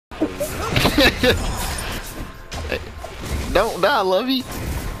Hey, don't die, Lovey.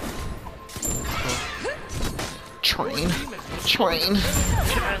 Train.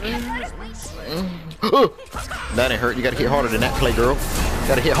 That didn't hurt. You gotta hit harder than that, playgirl.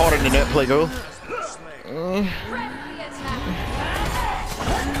 Gotta hit harder than that, playgirl.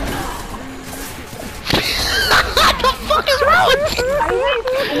 What the fuck is wrong with you?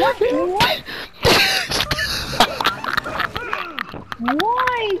 What?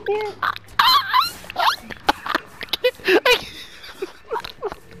 Why, dude?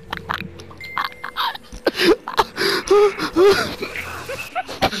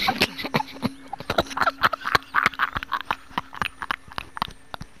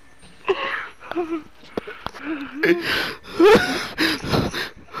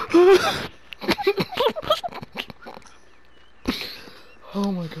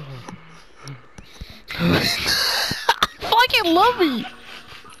 Oh my god. Fucking love me.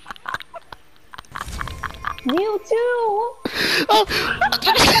 You too. Oh.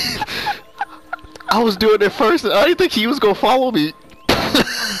 I was doing it first and I didn't think he was gonna follow me.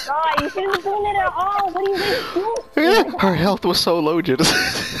 God, you shouldn't have done it at all. What are you doing? Yeah, her health was so low, Janice.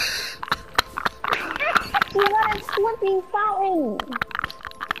 She got a flipping fountain.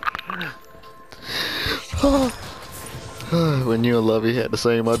 When you and Lovey had the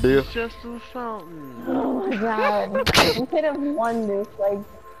same idea. It's just a fountain. Oh my god. We could have won this like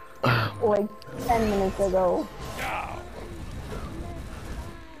 10 minutes ago.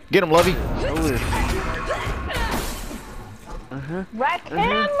 Get him, Lovey. Wreck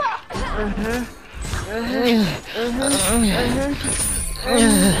him! Ew,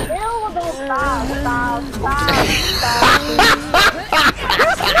 don't stop.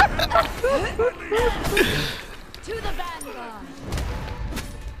 To the vanguard.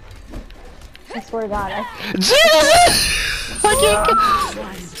 I swear to God. Jesus! I can't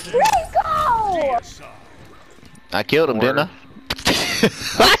Go! I killed him, didn't I?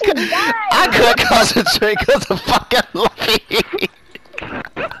 I couldn't concentrate because of fucking Lovey.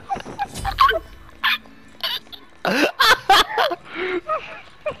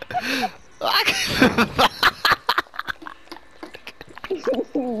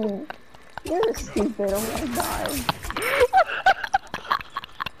 You're stupid, oh my god.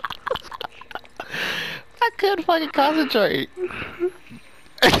 I couldn't fucking concentrate.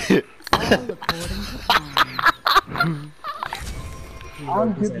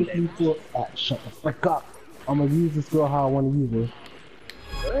 I'm good with you for shut the frick up. I'm gonna use this girl how I wanna use her.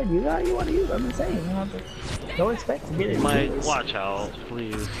 Good, you got you want to use it. I'm just saying. Don't expect to get it. Mike, watch out,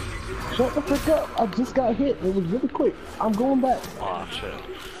 please. Shut the frick up. I just got hit. It was really quick. I'm going back. Oh shit.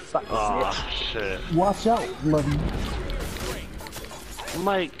 Oh shit. Watch out, Lovey.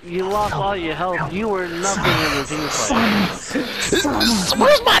 Mike, you lost all your health. You were nothing in the team fight.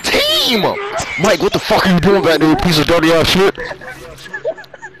 Where's my team? Mike, what the fuck are you doing back there, you piece of dirty ass shit?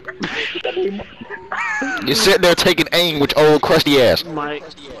 You're sitting there taking aim with your old crusty ass. Mike,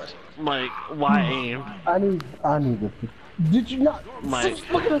 why aim? I need this. Did you not? Mike,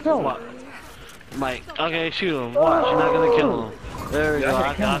 Look at us. Mike, okay, shoot him. Watch, you're not gonna kill him. There we go,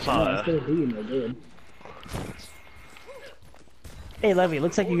 I saw that. Hey, Levy,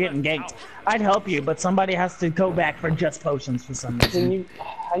 looks like you're getting ganked. I'd help you, but somebody has to go back for just potions for some reason.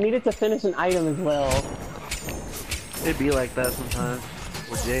 I needed to finish an item as well. It'd be like that sometimes.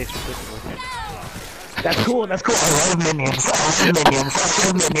 With Jay specifically. That's cool, that's cool. I love minions.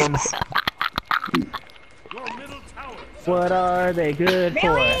 What are they good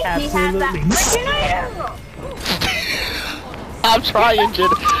for? Really? Absolutely. He has that freaking item! I'm trying,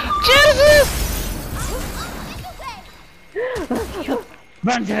 Genesis!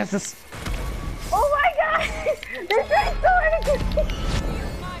 Run, Genesis! Oh my god! They're trying so hard to get me!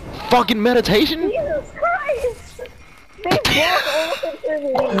 Fucking meditation? Jesus Christ! They both almost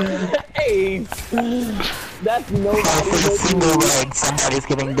contributed. Hey! That's nobody. Single leg, somebody's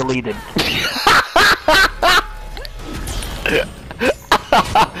getting deleted.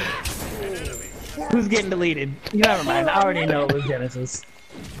 Who's getting deleted? Never mind, I already know it was Genesis.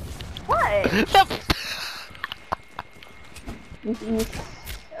 What? Okay.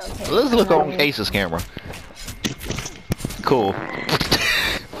 Let's look on Ace's camera. Cool.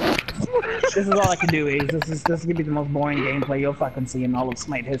 This is all I can do, Ace. This is gonna be the most boring gameplay you'll fucking see in all of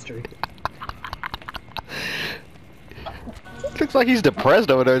Smite history. Looks like he's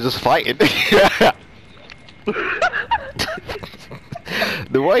depressed over there just fighting.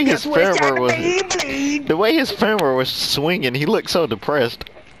 The way his femur was swinging, he looked so depressed.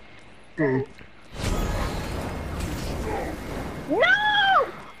 No!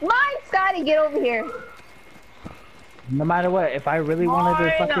 Mine, Scotty, get over here. No matter what, if I really wanted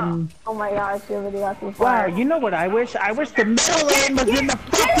to fucking... Oh my gosh, you really got too Wow, far. you know what I wish? I wish the middle lane was in the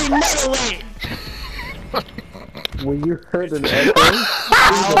fucking middle lane! When you heard an echo,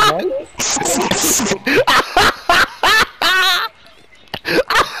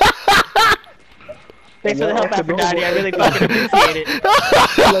 Thanks for the help, Aphrodite. I really fucking appreciate it.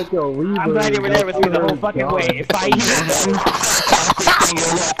 like a reverb. I'm glad you were there with me the whole fucking way. If I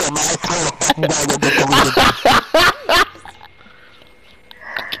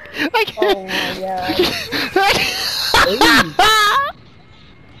Oh my god.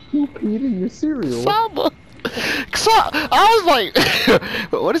 You peed in your cereal. Samba. So, I was like,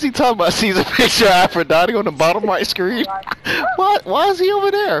 what is he talking about? Sees a picture of Aphrodite on the bottom right screen. What? Why is he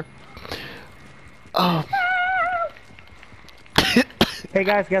over there? Oh. Hey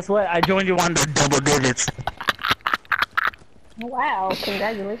guys, guess what? I joined you on the double digits. Wow,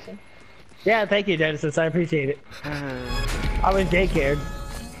 congratulations. Yeah, thank you, Genesis. I appreciate it. I was daycared.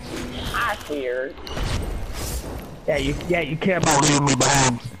 I feared. Yeah, you care about leaving me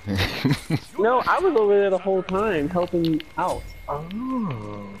behind. No, I was over there the whole time helping you out.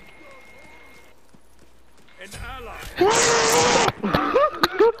 Oh.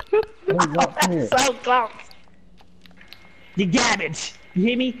 So close. You garbage. You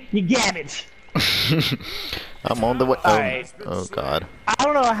hear me? You garbage. I'm on the way. Alright. Oh god. I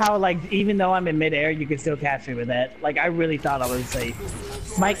don't know how, like, even though I'm in midair, you can still catch me with that. Like, I really thought I was safe.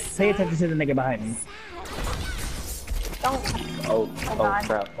 Mike, pay attention to the nigga behind me. Don't. Oh God.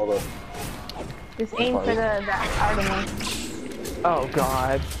 crap, hold on. Just aim for the Artemis. Oh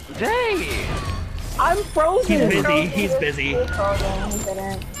god. Dang! I'm frozen! He's busy. He's busy. He frozen. He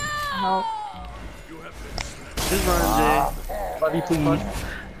didn't. No. Just run, Jay. Love you, please.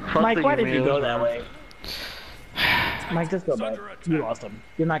 Mike, why did you go that way? Mike, just go back. You lost him.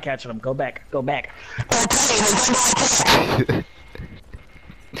 You're not catching him. Go back. Go back.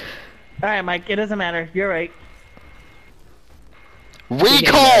 Alright, Mike, it doesn't matter. You're right.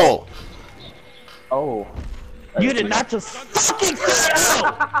 Recall! Oh. You did not just fucking say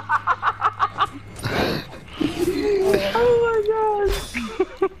out! Oh my god!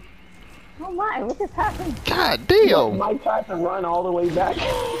 Oh my, what just happened? God damn! Mike tried to run all the way back.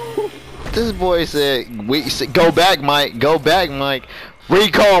 This boy said, go back, Mike. Go back, Mike.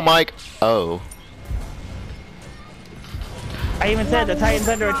 Recall, Mike. Oh. I even said the Titan's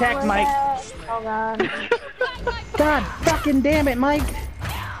under attack, Mike. Oh god. God fucking damn it, Mike.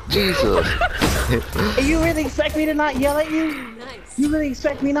 Jesus. You really expect me to not yell at you? You really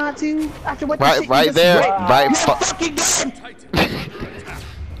expect me not to? After what Right, shit you right just there. read? Right. You're fucking dead!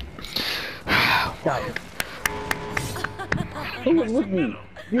 Got it. He was with me.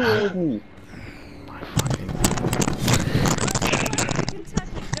 You were with me.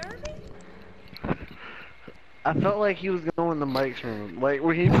 I felt like he was going in the Mike's room. Like,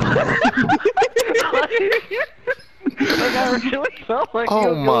 where he like, I really felt like he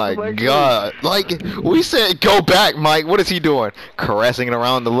Oh was going my in the Mike's god. Like, we said go back, Mike. What is he doing? Caressing it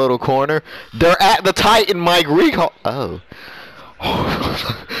around the little corner? They're at the Titan, Mike. Recall. Oh.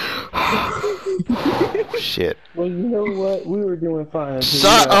 Shit. Well, you know what? We were doing fine.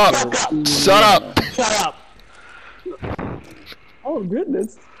 Shut up! Shut up! Shut up! Oh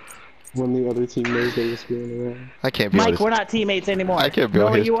goodness. When the other team knows they were screwing around. I can't be Mike, honest. we're not teammates anymore. I can't be know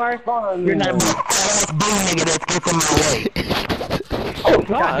on where his- you are? You're not. Oh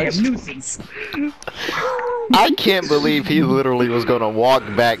Goddamn nuisance. I can't believe he literally was gonna walk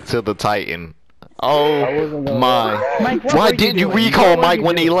back to the Titan. Oh my. Mike, what Why were didn't you doing? recall What were Mike you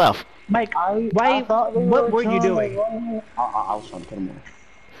when he doing? left? Mike, I why? thought they What were you trying to doing? run- I was trying to put him on.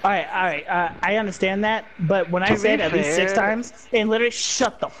 Alright, I understand that, but when I said at least 6 times, and literally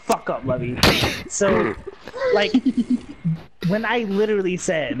shut the fuck up, Lovey. So, like, when I literally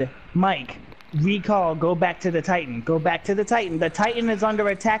said, Mike, recall, go back to the Titan, go back to the Titan is under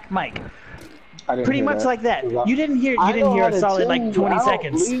attack, Mike. I didn't Pretty hear much like that. You didn't hear I know a how to solid tune like you 20 out.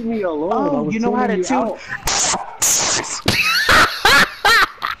 seconds. Leave me alone. I Oh, was you know how to tuning you tune. out.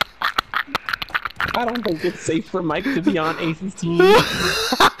 I don't think it's safe for Mike to be on Ace's team.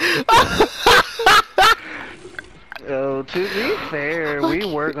 To be fair, we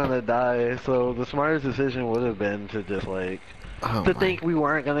were gonna die, so the smartest decision would have been to just like to think we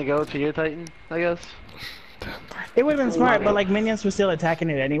weren't gonna go to your Titan, I guess. It would have been smart, but like minions were still attacking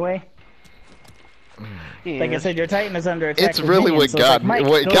it anyway. Yeah. Like I said, your Titan is under attack. It's with really minions, what so it's got like, Mike,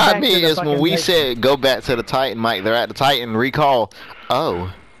 what go got back me to the is when fucking we Titan. said go back to the Titan, Mike. They're at the Titan. Recall.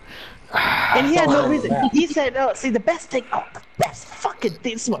 Oh. And he had no reason. He said, "Oh, see, the best thing, the best fucking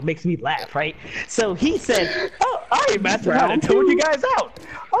thing." This is what makes me laugh, right? So he said, "Oh, I mastered how to tone you guys out.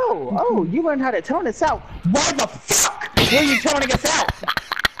 Oh, you learned how to tone us out. Why the fuck were you toning us out?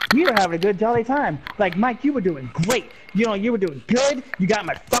 We were having a good jolly time. Like, Mike, you were doing great. You know, you were doing good. You got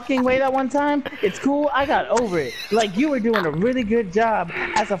my fucking way that one time. It's cool. I got over it. Like, you were doing a really good job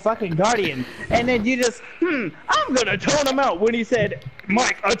as a fucking guardian. And then you just, I'm gonna tone him out when he said,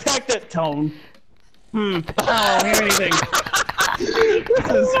 Mike, attack that tone. I don't hear anything.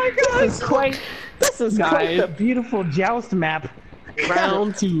 This is quite the beautiful joust map.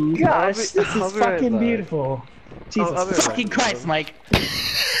 Round 2. Gosh, this is I'll be right fucking back. beautiful. I'll be Jesus right fucking back. Christ, Mike.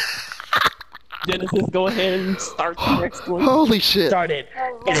 Genesis, go ahead and start the next one. Holy shit. Start it.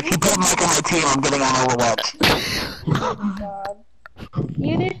 And if you put Mike on my team, I'm getting on Overwatch. God.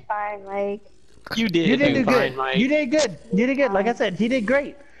 You did fine, like. You did. You did do fine, good. Mike. You did good. You did good. Like I said, he did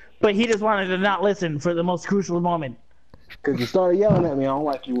great. But he just wanted to not listen for the most crucial moment. Cause you started yelling at me. I don't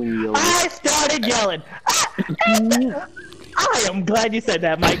like you when you yell. I started yelling. I am glad you said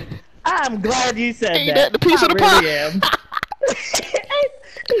that, Mike. I'm glad you said Ain't that. that the piece I of the really pie? am.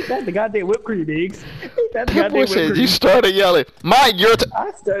 Ain't that the goddamn whipped cream, Diggs? Ain't that the That goddamn boy whipped said cream? you started yelling. Mike, you're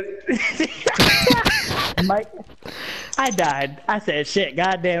I started. Mike, I died. I said, shit,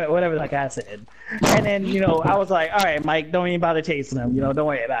 goddamn it, whatever that guy said. And then, you know, I was like, all right, Mike, don't even bother chasing him. You know, don't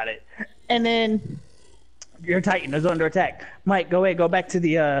worry about it. And then your Titan is under attack. Mike, go away. Go back to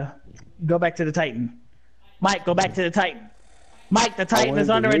the Titan. Mike, go back to the Titan. Mike, the Titan is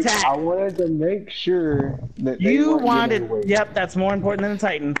under attack. I wanted to make sure that they You weren't wanted. getting away. Yep, that's more important than the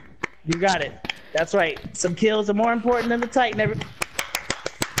Titan. You got it. That's right. Some kills are more important than the Titan.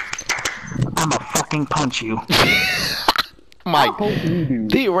 I'ma fucking punch you. Mike, Hope you do.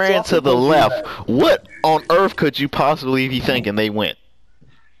 they ran So to the I hope you do left. that. What on earth could you possibly be thinking they went?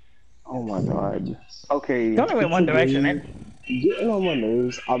 Oh my god. Okay. It only went one direction. Getting on my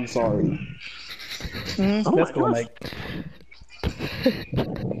nerves. I'm sorry. That's cool, Mike.